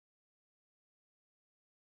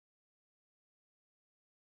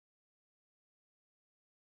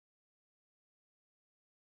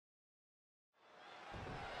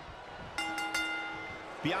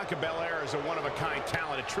Bianca Belair is a one-of-a-kind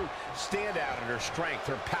talent, a true standout in her strength,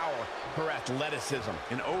 her power, her athleticism.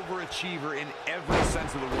 An overachiever in every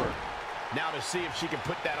sense of the word. Now to see if she can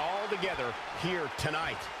put that all together here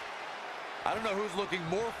tonight. I don't know who's looking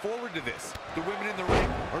more forward to this, the women in the ring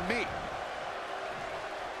or me.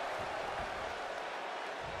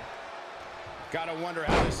 Gotta wonder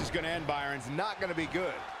how this is going to end, Byron. It's not going to be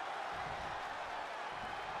good.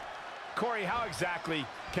 Corey, how exactly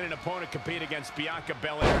can an opponent compete against Bianca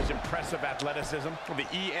Belair's impressive athleticism? Well, the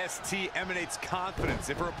EST emanates confidence.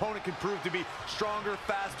 If her opponent can prove to be stronger,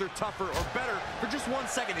 faster, tougher, or better for just 1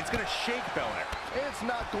 second, it's going to shake Belair. It's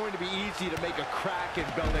not going to be easy to make a crack in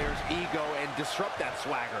Belair's ego and disrupt that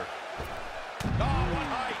swagger. Oh, what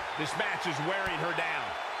height! This match is wearing her down.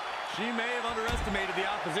 She may have underestimated the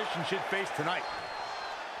opposition she'd face tonight.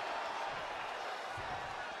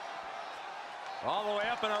 All the way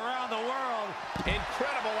up and around the world.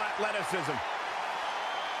 Incredible athleticism.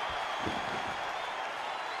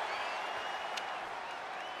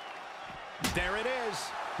 There it is.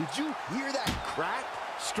 Did you hear that crack?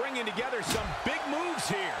 Stringing together some big moves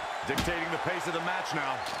here. Dictating the pace of the match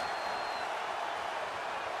now.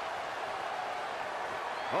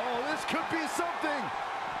 Oh, this could be something.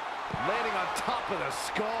 Landing on top of the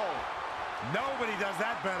skull. Nobody does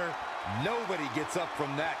that better. Nobody gets up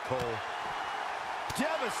from that, Cole.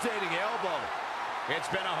 Devastating elbow. It's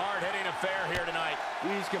been a hard-hitting affair here tonight.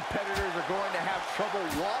 These competitors are going to have trouble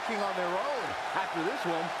walking on their own after this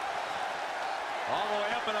one. All the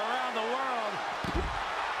way up and around the world.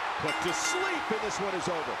 Put to sleep, and this one is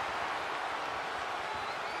over.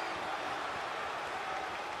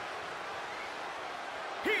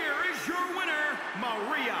 Here is your winner,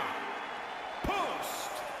 Maria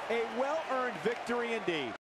Post. A well-earned victory indeed.